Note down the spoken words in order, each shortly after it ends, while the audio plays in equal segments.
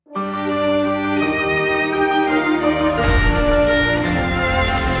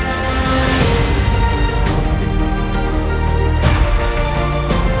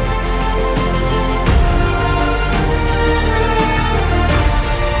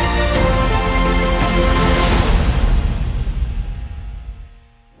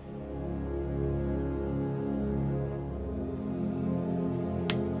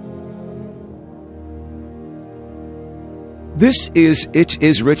This is It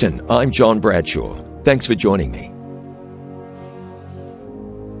Is Written. I'm John Bradshaw. Thanks for joining me.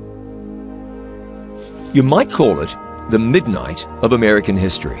 You might call it the midnight of American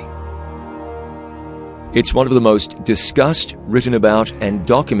history. It's one of the most discussed, written about, and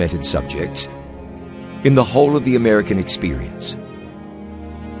documented subjects in the whole of the American experience.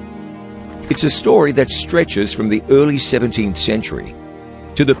 It's a story that stretches from the early 17th century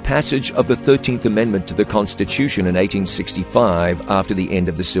to the passage of the 13th Amendment to the Constitution in 1865 after the end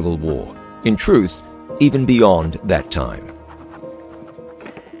of the Civil War. In truth, even beyond that time.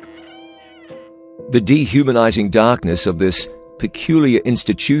 The dehumanizing darkness of this peculiar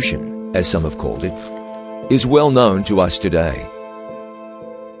institution, as some have called it, is well known to us today.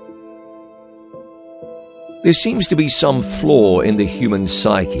 There seems to be some flaw in the human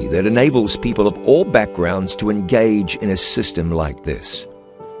psyche that enables people of all backgrounds to engage in a system like this.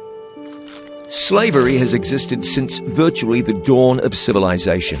 Slavery has existed since virtually the dawn of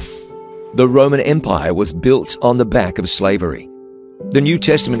civilization. The Roman Empire was built on the back of slavery. The New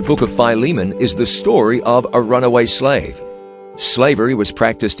Testament book of Philemon is the story of a runaway slave. Slavery was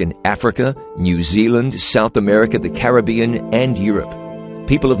practiced in Africa, New Zealand, South America, the Caribbean, and Europe.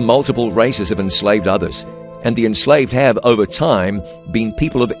 People of multiple races have enslaved others, and the enslaved have, over time, been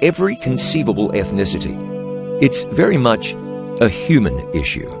people of every conceivable ethnicity. It's very much a human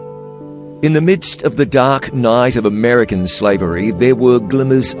issue. In the midst of the dark night of American slavery, there were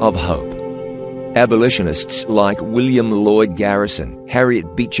glimmers of hope. Abolitionists like William Lloyd Garrison,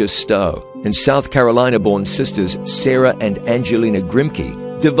 Harriet Beecher Stowe, and South Carolina-born sisters Sarah and Angelina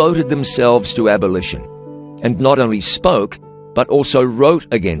Grimke devoted themselves to abolition, and not only spoke, but also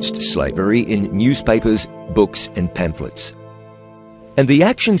wrote against slavery in newspapers, books, and pamphlets. And the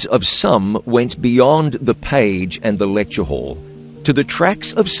actions of some went beyond the page and the lecture hall to the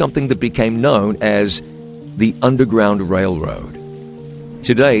tracks of something that became known as the Underground Railroad.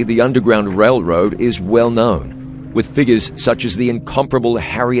 Today, the Underground Railroad is well known, with figures such as the incomparable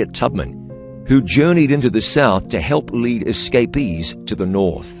Harriet Tubman, who journeyed into the South to help lead escapees to the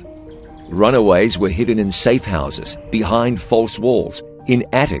North. Runaways were hidden in safe houses, behind false walls, in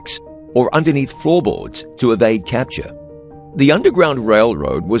attics, or underneath floorboards to evade capture. The Underground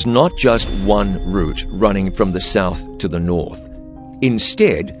Railroad was not just one route running from the South to the North.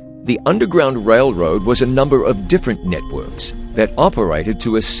 Instead, the Underground Railroad was a number of different networks that operated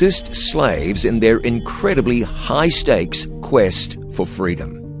to assist slaves in their incredibly high-stakes quest for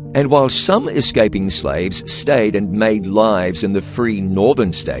freedom. And while some escaping slaves stayed and made lives in the free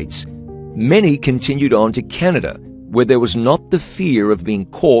northern states, many continued on to Canada, where there was not the fear of being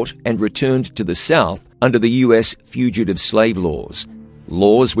caught and returned to the South under the U.S. fugitive slave laws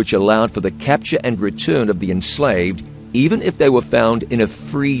which allowed for the capture and return of the enslaved even if they were found in a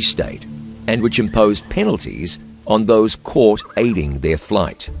free state, and which imposed penalties on those caught aiding their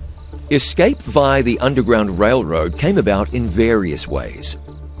flight. Escape via the Underground Railroad came about in various ways.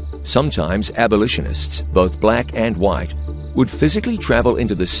 Sometimes abolitionists, both black and white, would physically travel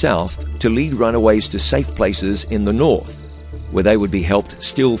into the South to lead runaways to safe places in the North, where they would be helped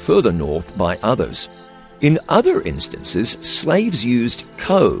still further north by others. In other instances, slaves used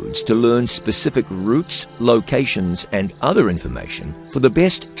codes to learn specific routes, locations, and other information for the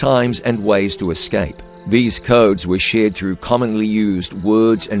best times and ways to escape. These codes were shared through commonly used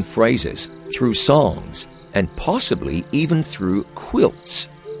words and phrases, through songs, and possibly even through quilts.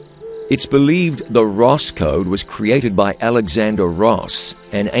 It's believed the Ross Code was created by Alexander Ross,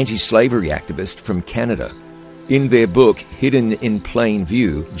 an anti-slavery activist from Canada. In their book, Hidden in Plain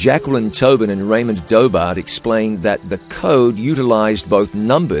View, Jacqueline Tobin and Raymond Dobart explained that the code utilized both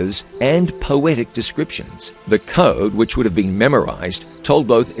numbers and poetic descriptions. The code, which would have been memorized, told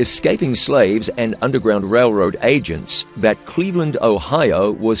both escaping slaves and Underground Railroad agents that Cleveland,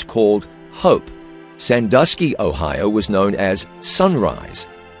 Ohio was called Hope, Sandusky, Ohio was known as Sunrise,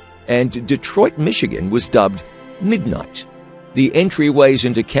 and Detroit, Michigan was dubbed Midnight. The entryways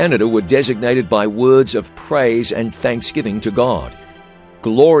into Canada were designated by words of praise and thanksgiving to God.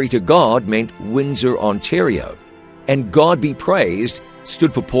 Glory to God meant Windsor, Ontario, and God be praised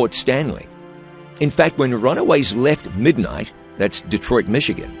stood for Port Stanley. In fact, when runaways left Midnight, that's Detroit,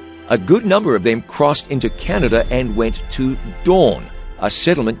 Michigan, a good number of them crossed into Canada and went to Dawn, a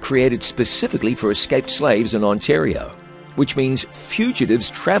settlement created specifically for escaped slaves in Ontario, which means fugitives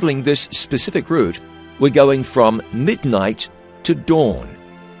traveling this specific route were going from midnight to dawn,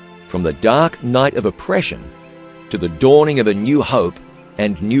 from the dark night of oppression to the dawning of a new hope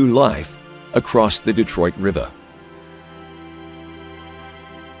and new life across the Detroit River.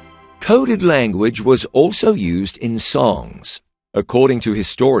 Coded language was also used in songs. According to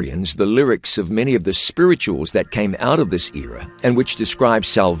historians, the lyrics of many of the spirituals that came out of this era and which describe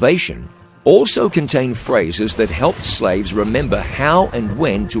salvation also contain phrases that helped slaves remember how and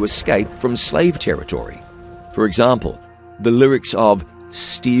when to escape from slave territory. For example, the lyrics of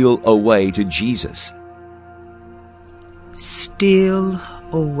 "Steal Away to Jesus." Steal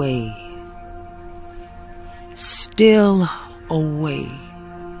away, steal away,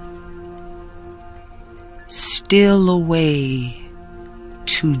 steal away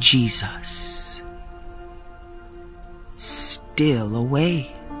to Jesus, steal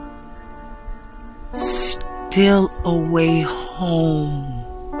away, steal away home.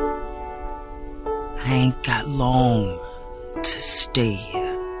 I ain't got long to stay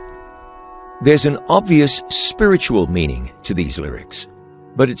here. There's an obvious spiritual meaning to these lyrics,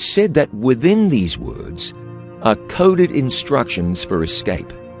 but it's said that within these words are coded instructions for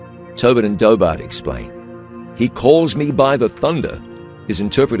escape. Tobin and Dobart explain, "He calls me by the thunder" is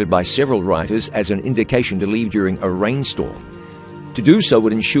interpreted by several writers as an indication to leave during a rainstorm. To do so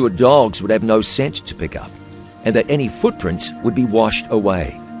would ensure dogs would have no scent to pick up, and that any footprints would be washed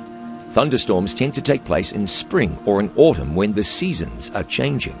away. Thunderstorms tend to take place in spring or in autumn when the seasons are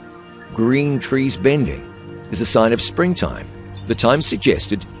changing. Green trees bending is a sign of springtime, the time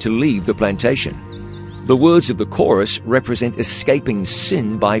suggested to leave the plantation. The words of the chorus represent escaping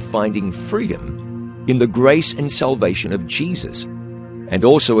sin by finding freedom in the grace and salvation of Jesus, and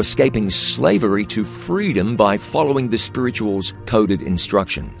also escaping slavery to freedom by following the spiritual's coded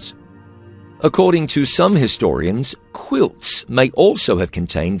instructions. According to some historians, quilts may also have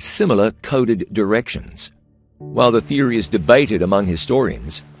contained similar coded directions. While the theory is debated among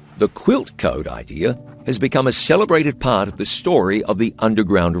historians, the quilt code idea has become a celebrated part of the story of the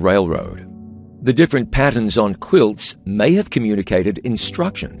Underground Railroad. The different patterns on quilts may have communicated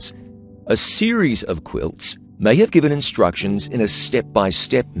instructions. A series of quilts may have given instructions in a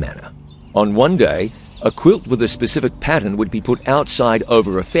step-by-step manner. On one day, a quilt with a specific pattern would be put outside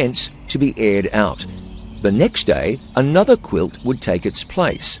over a fence to be aired out. The next day, another quilt would take its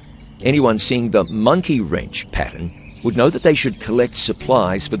place. Anyone seeing the monkey wrench pattern would know that they should collect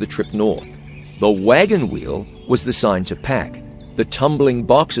supplies for the trip north. The wagon wheel was the sign to pack. The tumbling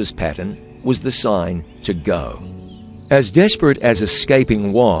boxes pattern was the sign to go. As desperate as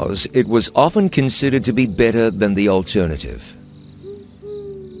escaping was, it was often considered to be better than the alternative.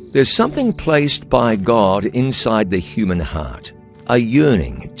 There's something placed by God inside the human heart, a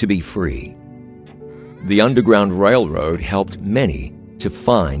yearning to be free. The Underground Railroad helped many to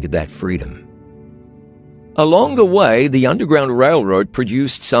find that freedom. Along the way, the Underground Railroad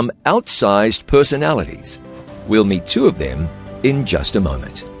produced some outsized personalities. We'll meet two of them in just a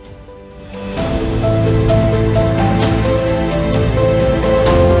moment.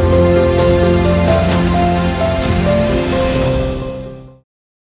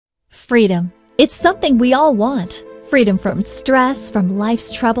 Freedom. It's something we all want. Freedom from stress, from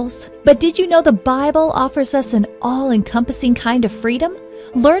life's troubles. But did you know the Bible offers us an all-encompassing kind of freedom?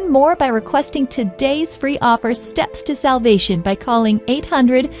 Learn more by requesting today's free offer, Steps to Salvation, by calling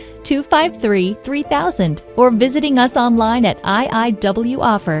 800-253-3000 or visiting us online at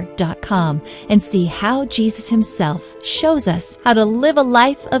iiwoffer.com and see how Jesus himself shows us how to live a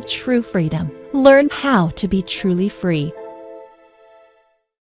life of true freedom. Learn how to be truly free.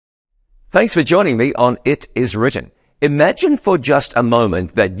 Thanks for joining me on It Is Written. Imagine for just a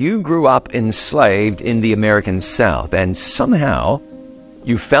moment that you grew up enslaved in the American South and somehow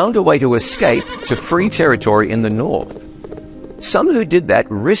you found a way to escape to free territory in the North. Some who did that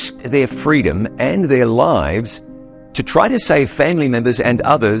risked their freedom and their lives to try to save family members and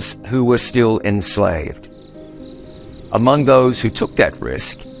others who were still enslaved. Among those who took that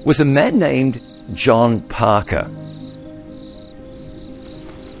risk was a man named John Parker.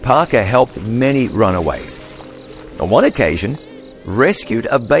 Parker helped many runaways. On one occasion, rescued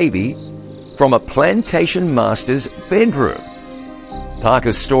a baby from a plantation master's bedroom.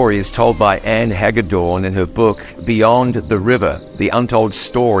 Parker's story is told by Anne Hagedorn in her book, Beyond the River, The Untold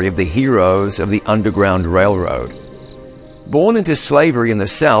Story of the Heroes of the Underground Railroad. Born into slavery in the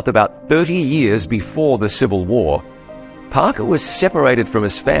South about 30 years before the Civil War, Parker was separated from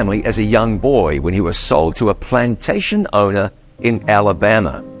his family as a young boy when he was sold to a plantation owner in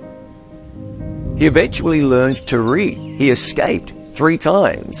Alabama. He eventually learned to read. He escaped 3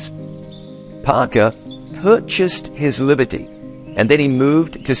 times. Parker purchased his liberty, and then he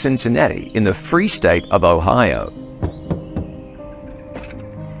moved to Cincinnati in the Free State of Ohio.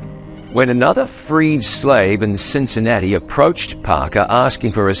 When another freed slave in Cincinnati approached Parker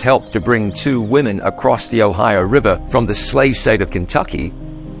asking for his help to bring 2 women across the Ohio River from the slave state of Kentucky,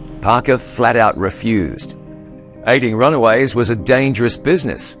 Parker flat out refused. Aiding runaways was a dangerous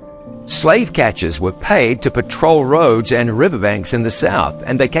business. Slave catchers were paid to patrol roads and riverbanks in the South,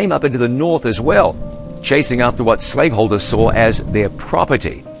 and they came up into the North as well, chasing after what slaveholders saw as their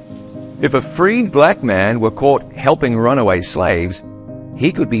property. If a freed black man were caught helping runaway slaves,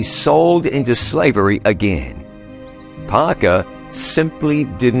 he could be sold into slavery again. Parker simply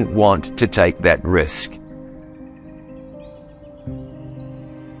didn't want to take that risk.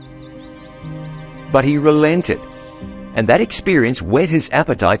 But he relented, and that experience whet his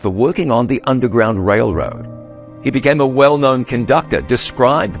appetite for working on the Underground Railroad. He became a well-known conductor,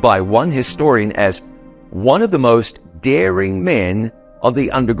 described by one historian as one of the most daring men on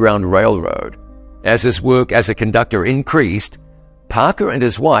the Underground Railroad. As his work as a conductor increased, Parker and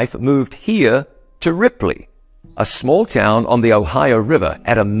his wife moved here to Ripley, a small town on the Ohio River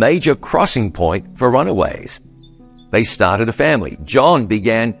at a major crossing point for runaways. They started a family. John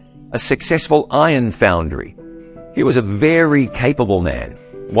began a successful iron foundry. He was a very capable man,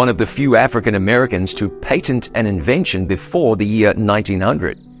 one of the few African Americans to patent an invention before the year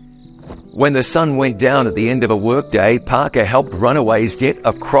 1900. When the sun went down at the end of a workday, Parker helped runaways get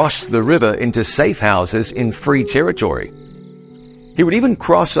across the river into safe houses in free territory. He would even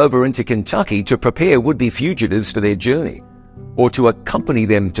cross over into Kentucky to prepare would-be fugitives for their journey, or to accompany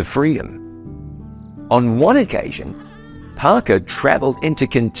them to freedom. On one occasion, Parker traveled into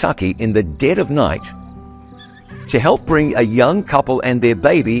Kentucky in the dead of night to help bring a young couple and their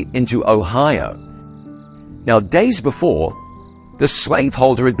baby into Ohio. Now, days before, the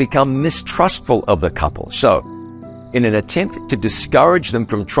slaveholder had become mistrustful of the couple, so in an attempt to discourage them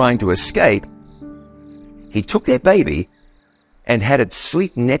from trying to escape, he took their baby and had it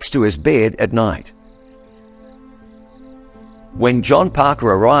sleep next to his bed at night. When John Parker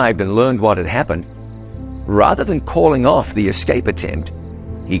arrived and learned what had happened, rather than calling off the escape attempt,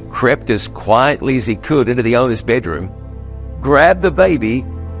 he crept as quietly as he could into the owner's bedroom, grabbed the baby,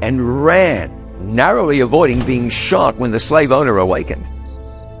 and ran, narrowly avoiding being shot when the slave owner awakened.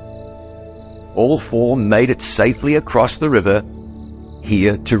 All four made it safely across the river,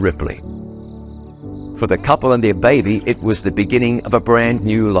 here to Ripley. For the couple and their baby, it was the beginning of a brand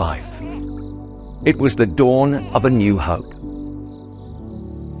new life. It was the dawn of a new hope.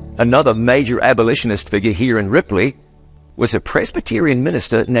 Another major abolitionist figure here in Ripley was a Presbyterian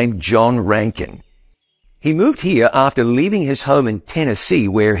minister named John Rankin. He moved here after leaving his home in Tennessee,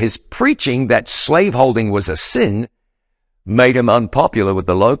 where his preaching that slaveholding was a sin made him unpopular with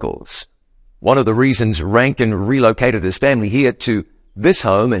the locals. One of the reasons Rankin relocated his family here to this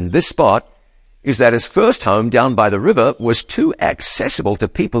home in this spot is that his first home down by the river was too accessible to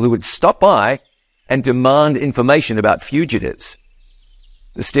people who would stop by and demand information about fugitives.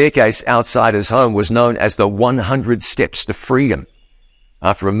 The staircase outside his home was known as the 100 Steps to Freedom.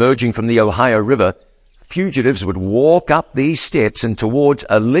 After emerging from the Ohio River, fugitives would walk up these steps and towards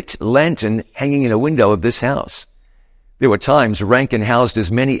a lit lantern hanging in a window of this house. There were times Rankin housed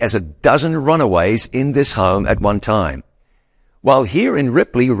as many as a dozen runaways in this home at one time. While here in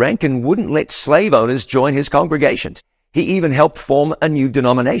Ripley, Rankin wouldn't let slave owners join his congregations. He even helped form a new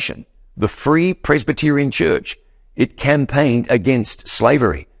denomination, the Free Presbyterian Church. It campaigned against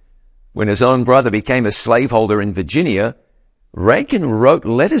slavery. When his own brother became a slaveholder in Virginia, Rankin wrote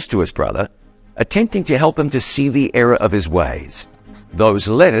letters to his brother, attempting to help him to see the error of his ways. Those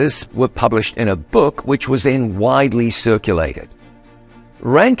letters were published in a book which was then widely circulated.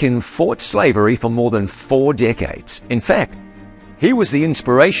 Rankin fought slavery for more than 4 decades. In fact, he was the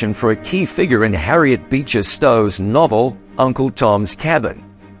inspiration for a key figure in Harriet Beecher Stowe's novel, Uncle Tom's Cabin.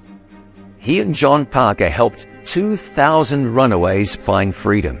 He and John Parker helped 2,000 runaways find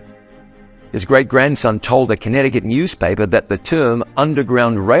freedom. His great-grandson told a Connecticut newspaper that the term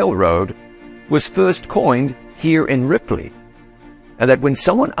Underground Railroad was first coined here in Ripley, and that when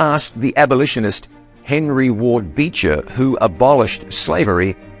someone asked the abolitionist Henry Ward Beecher who abolished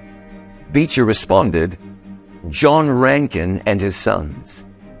slavery, Beecher responded, "John Rankin and his sons."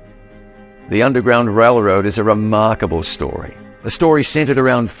 The Underground Railroad is a remarkable story, a story centered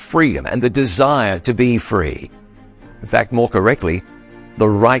around freedom and the desire to be free. In fact, more correctly, the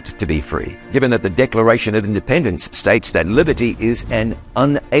right to be free, given that the Declaration of Independence states that liberty is an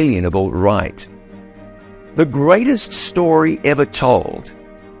unalienable right. The greatest story ever told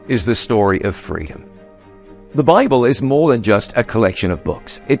is the story of freedom. The Bible is more than just a collection of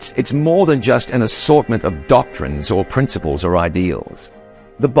books. It's more than just an assortment of doctrines or principles or ideals.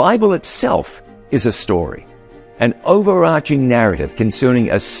 The Bible itself is a story, an overarching narrative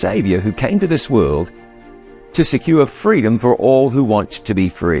concerning a Savior who came to this world to secure freedom for all who want to be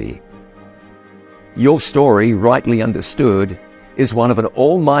free. Your story, rightly understood, is one of an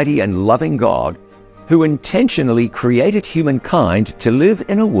almighty and loving God who intentionally created humankind to live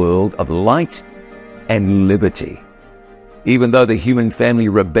in a world of light and liberty. Even though the human family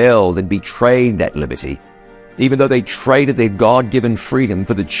rebelled and betrayed that liberty, even though they traded their God-given freedom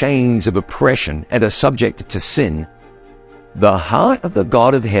for the chains of oppression and are subject to sin, the heart of the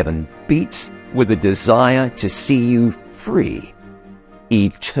God of heaven beats with a desire to see you free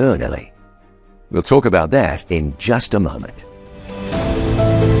eternally. We'll talk about that in just a moment.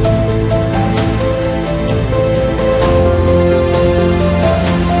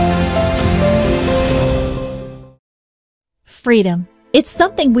 Freedom. It's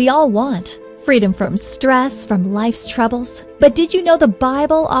something we all want. Freedom from stress, from life's troubles. But did you know the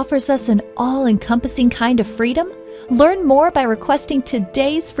Bible offers us an all-encompassing kind of freedom? Learn more by requesting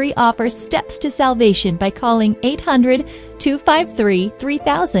today's free offer, Steps to Salvation, by calling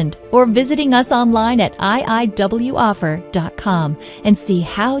 800-253-3000 or visiting us online at iiwoffer.com and see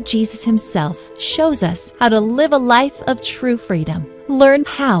how Jesus himself shows us how to live a life of true freedom. Learn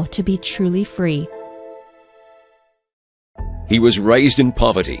how to be truly free. He was raised in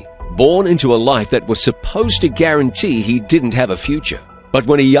poverty, born into a life that was supposed to guarantee he didn't have a future. But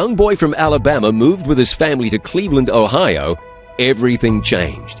when a young boy from Alabama moved with his family to Cleveland, Ohio, everything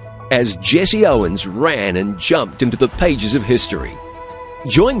changed as Jesse Owens ran and jumped into the pages of history.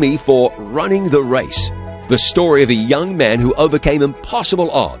 Join me for Running the Race, the story of a young man who overcame impossible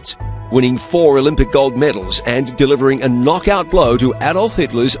odds, winning 4 Olympic gold medals and delivering a knockout blow to Adolf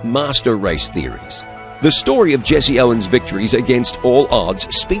Hitler's master race theories. The story of Jesse Owens' victories against all odds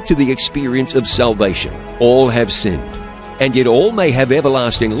speak to the experience of salvation. All have sinned, and yet all may have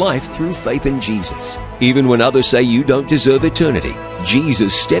everlasting life through faith in Jesus. Even when others say you don't deserve eternity,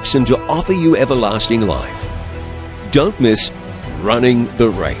 Jesus steps in to offer you everlasting life. Don't miss Running the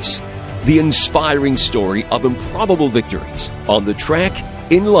Race, the inspiring story of improbable victories on the track,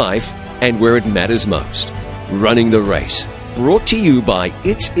 in life, and where it matters most. Running the Race, brought to you by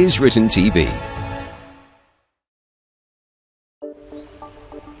It Is Written TV.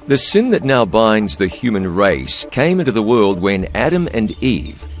 The sin that now binds the human race came into the world when Adam and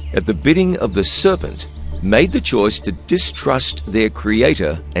Eve, at the bidding of the serpent, made the choice to distrust their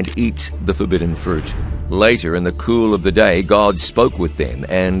Creator and eat the forbidden fruit. Later, in the cool of the day, God spoke with them,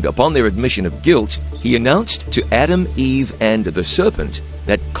 and upon their admission of guilt, He announced to Adam, Eve, and the serpent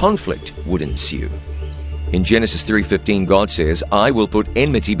that conflict would ensue. In Genesis 3:15, God says, "I will put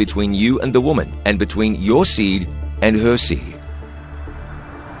enmity between you and the woman, and between your seed and her seed."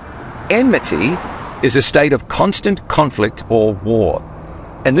 Enmity is a state of constant conflict or war.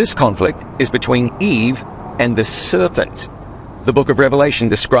 And this conflict is between Eve and the serpent. The book of Revelation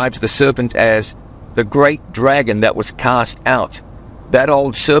describes the serpent as the great dragon that was cast out. That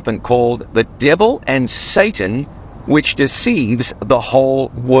old serpent called the devil and Satan, which deceives the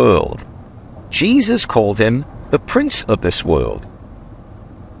whole world. Jesus called him the prince of this world.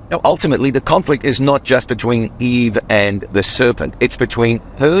 Now, ultimately, the conflict is not just between Eve and the serpent. It's between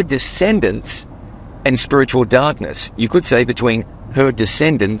her descendants and spiritual darkness. You could say between her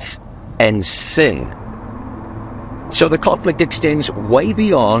descendants and sin. So the conflict extends way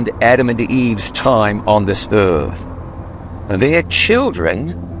beyond Adam and Eve's time on this earth. Their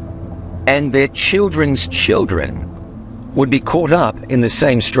children and their children's children would be caught up in the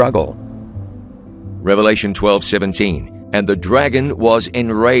same struggle. Revelation 12:17. And the dragon was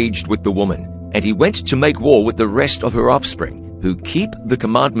enraged with the woman, and he went to make war with the rest of her offspring, who keep the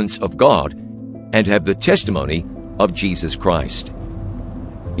commandments of God and have the testimony of Jesus Christ.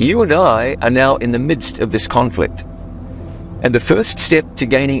 You and I are now in the midst of this conflict. And the first step to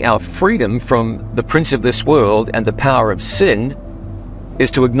gaining our freedom from the prince of this world and the power of sin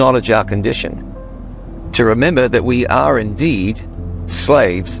is to acknowledge our condition, to remember that we are indeed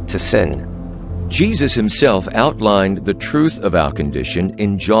slaves to sin. Jesus himself outlined the truth of our condition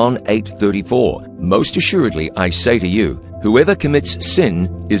in John 8:34. "Most assuredly, I say to you, whoever commits sin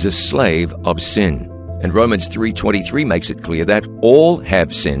is a slave of sin." And Romans 3:23 makes it clear that all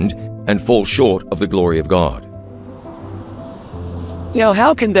have sinned and fall short of the glory of God. Now,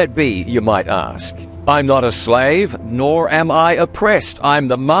 how can that be, you might ask? I'm not a slave, nor am I oppressed. I'm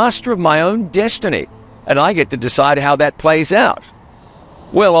the master of my own destiny, and I get to decide how that plays out.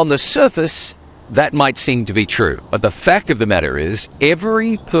 Well, on the surface, that might seem to be true, but the fact of the matter is,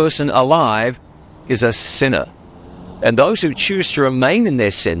 every person alive is a sinner. And those who choose to remain in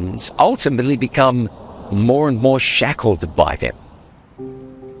their sins ultimately become more and more shackled by them.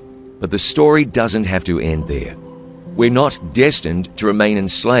 But the story doesn't have to end there. We're not destined to remain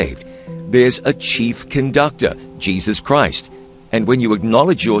enslaved. There's a chief conductor, Jesus Christ. And when you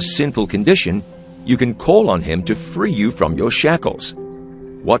acknowledge your sinful condition, you can call on Him to free you from your shackles.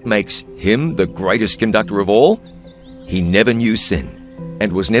 What makes him the greatest conductor of all? He never knew sin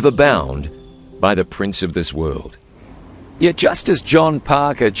and was never bound by the prince of this world. Yet just as John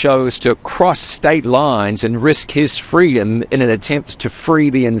Parker chose to cross state lines and risk his freedom in an attempt to free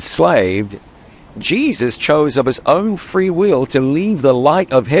the enslaved, Jesus chose of his own free will to leave the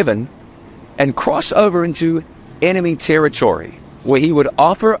light of heaven and cross over into enemy territory, where he would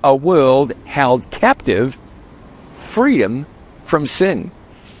offer a world held captive freedom from sin.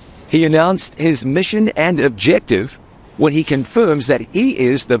 He announced his mission and objective when he confirms that he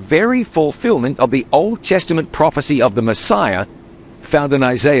is the very fulfillment of the Old Testament prophecy of the Messiah found in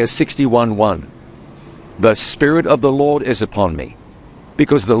Isaiah 61:1. The Spirit of the Lord is upon me,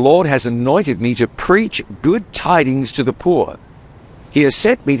 because the Lord has anointed me to preach good tidings to the poor. He has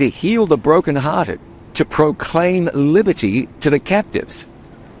sent me to heal the brokenhearted, to proclaim liberty to the captives,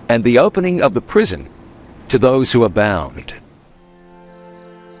 and the opening of the prison to those who are bound.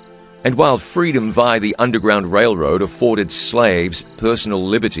 And while freedom via the Underground Railroad afforded slaves personal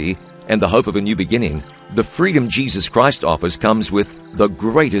liberty and the hope of a new beginning, the freedom Jesus Christ offers comes with the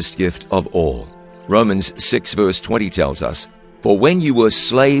greatest gift of all. Romans 6 verse 20 tells us, "For when you were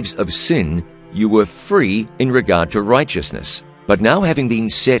slaves of sin, you were free in regard to righteousness. But now having been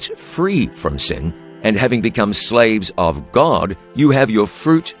set free from sin, and having become slaves of God, you have your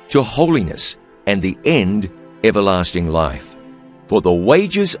fruit to holiness, and the end everlasting life. For the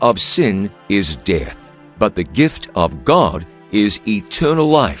wages of sin is death, but the gift of God is eternal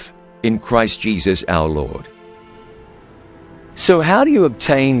life in Christ Jesus our Lord." So how do you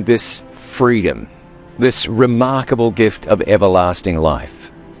obtain this freedom, this remarkable gift of everlasting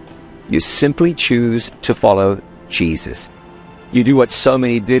life? You simply choose to follow Jesus. You do what so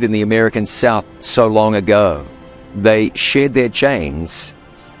many did in the American South so long ago. They shed their chains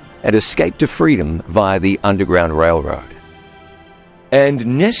and escaped to freedom via the Underground Railroad. And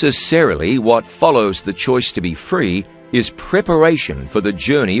necessarily what follows the choice to be free is preparation for the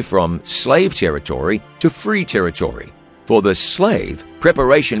journey from slave territory to free territory. For the slave,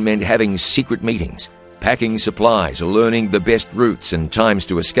 preparation meant having secret meetings, packing supplies, learning the best routes and times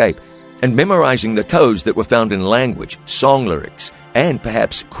to escape, and memorizing the codes that were found in language, song lyrics, and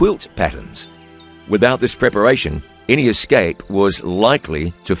perhaps quilt patterns. Without this preparation, any escape was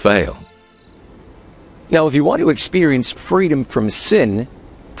likely to fail. Now, if you want to experience freedom from sin,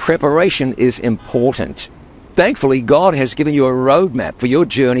 preparation is important. Thankfully, God has given you a roadmap for your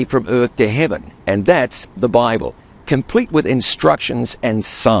journey from earth to heaven, and that's the Bible, complete with instructions and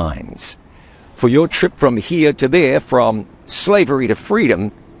signs. For your trip from here to there, from slavery to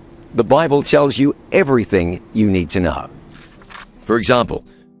freedom, the Bible tells you everything you need to know. For example,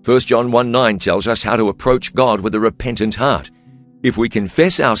 1 John 1:9 tells us how to approach God with a repentant heart. If we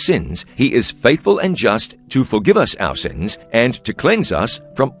confess our sins, He is faithful and just to forgive us our sins and to cleanse us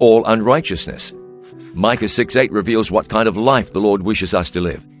from all unrighteousness. Micah 6:8 reveals what kind of life the Lord wishes us to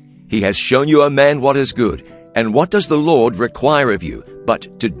live. He has shown you, O man, what is good. And what does the Lord require of you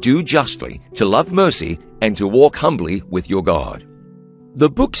but to do justly, to love mercy, and to walk humbly with your God? The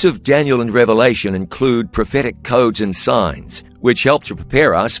books of Daniel and Revelation include prophetic codes and signs, which help to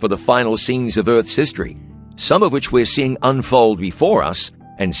prepare us for the final scenes of Earth's history, some of which we're seeing unfold before us,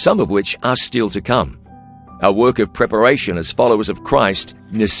 and some of which are still to come. Our work of preparation as followers of Christ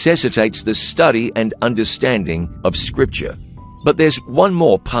necessitates the study and understanding of Scripture. But there's one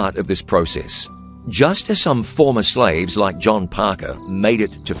more part of this process. Just as some former slaves like John Parker made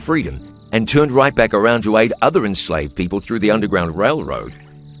it to freedom and turned right back around to aid other enslaved people through the Underground Railroad,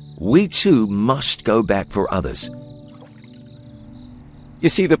 we too must go back for others. You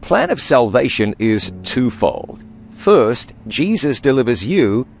see, the plan of salvation is twofold. First, Jesus delivers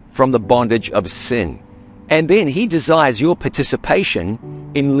you from the bondage of sin, and then He desires your participation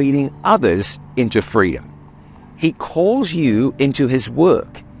in leading others into freedom. He calls you into His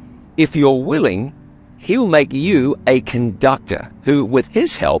work. If you're willing, He'll make you a conductor who, with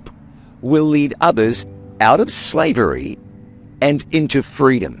His help, will lead others out of slavery and into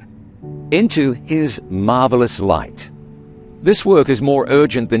freedom, into His marvelous light. This work is more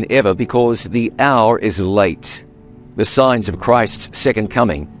urgent than ever because the hour is late. The signs of Christ's second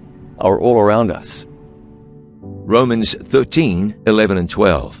coming are all around us. Romans 13:11 and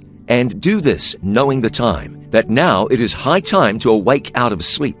 12. And do this, knowing the time, that now it is high time to awake out of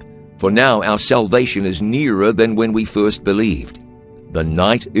sleep. For now our salvation is nearer than when we first believed. The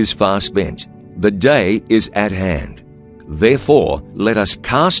night is far spent, the day is at hand. Therefore, let us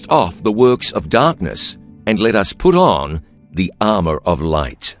cast off the works of darkness, and let us put on the armor of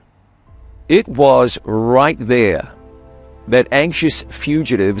light. It was right there that anxious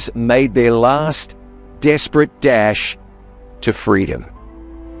fugitives made their last desperate dash to freedom.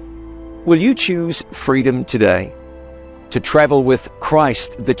 Will you choose freedom today? To travel with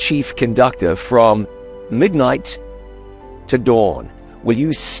Christ, the chief conductor, from midnight to dawn? Will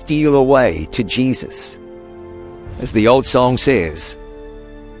you steal away to Jesus? As the old song says,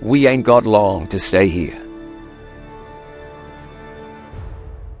 we ain't got long to stay here.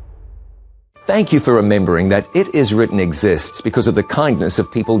 Thank you for remembering that It Is Written exists because of the kindness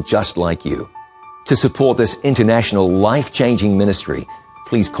of people just like you. To support this international life-changing ministry,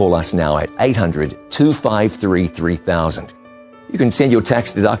 please call us now at 800-253-3000. You can send your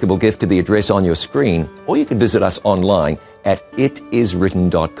tax-deductible gift to the address on your screen, or you can visit us online at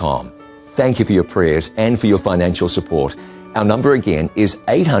itiswritten.com. Thank you for your prayers and for your financial support. Our number again is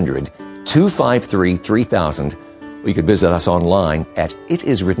 800-253-3000, or you can visit us online at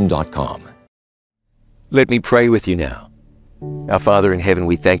itiswritten.com. Let me pray with you now. Our Father in heaven,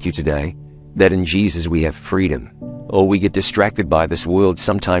 we thank you today that in Jesus we have freedom. Or we get distracted by this world,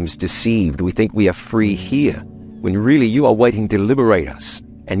 sometimes deceived. We think we are free here, when really you are waiting to liberate us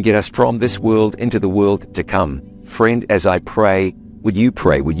and get us from this world into the world to come. Friend, as I pray, would you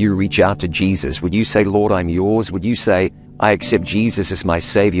pray? Would you reach out to Jesus? Would you say, Lord, I'm yours? Would you say, I accept Jesus as my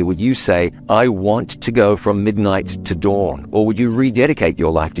Savior? Would you say, I want to go from midnight to dawn? Or would you rededicate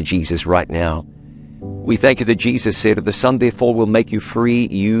your life to Jesus right now? We thank you that Jesus said, if the Son therefore will make you free,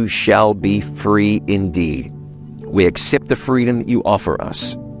 you shall be free indeed. We accept the freedom you offer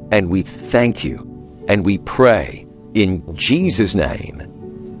us, and we thank you, and we pray in Jesus' name.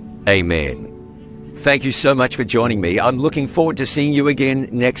 Amen. Thank you so much for joining me. I'm looking forward to seeing you again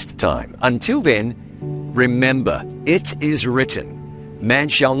next time. Until then, remember, it is written, man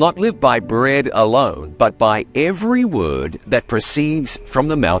shall not live by bread alone, but by every word that proceeds from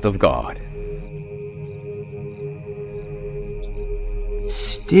the mouth of God.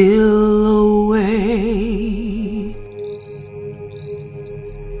 Still away,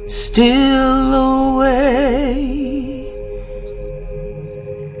 still away,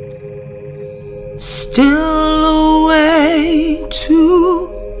 still away to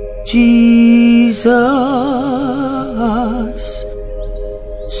Jesus,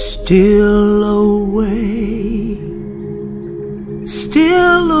 still away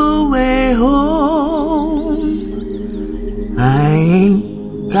home. I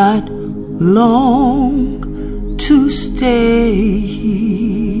ain't got long to stay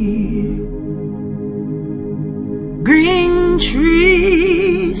here. Green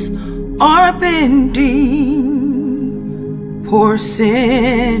trees are bending, poor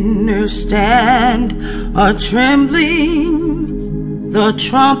sinners stand a-trembling. The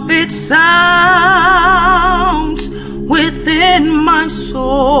trumpet sounds within my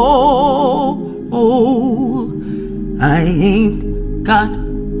soul. I ain't got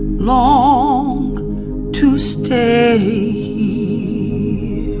long to stay here.